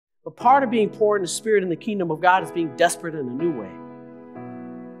But part of being poor in the Spirit in the kingdom of God is being desperate in a new way.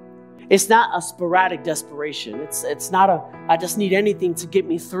 It's not a sporadic desperation. It's not a, I just need anything to get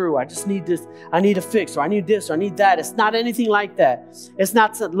me through. I just need this. I need a fix, or I need this, or I need that. It's not anything like that. It's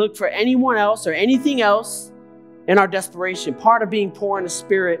not to look for anyone else or anything else in our desperation. Part of being poor in the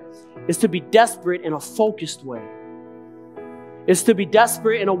Spirit is to be desperate in a focused way. It's to be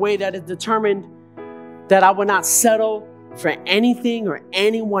desperate in a way that is determined that I will not settle for anything or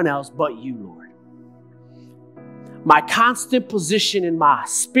anyone else but you, Lord. My constant position in my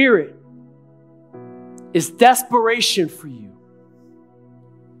spirit is desperation for you.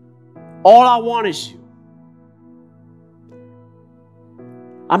 All I want is you.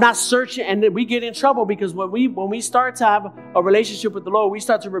 I'm not searching, and we get in trouble because when we start to have a relationship with the Lord, we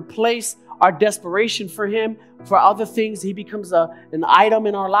start to replace our desperation for Him for other things. He becomes an item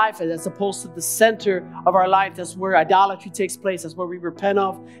in our life as opposed to the center of our life. That's where idolatry takes place. That's where we repent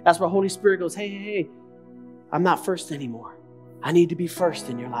of. That's where Holy Spirit goes, hey, I'm not first anymore. I need to be first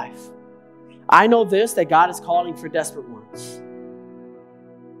in your life. I know this, that God is calling for desperate ones.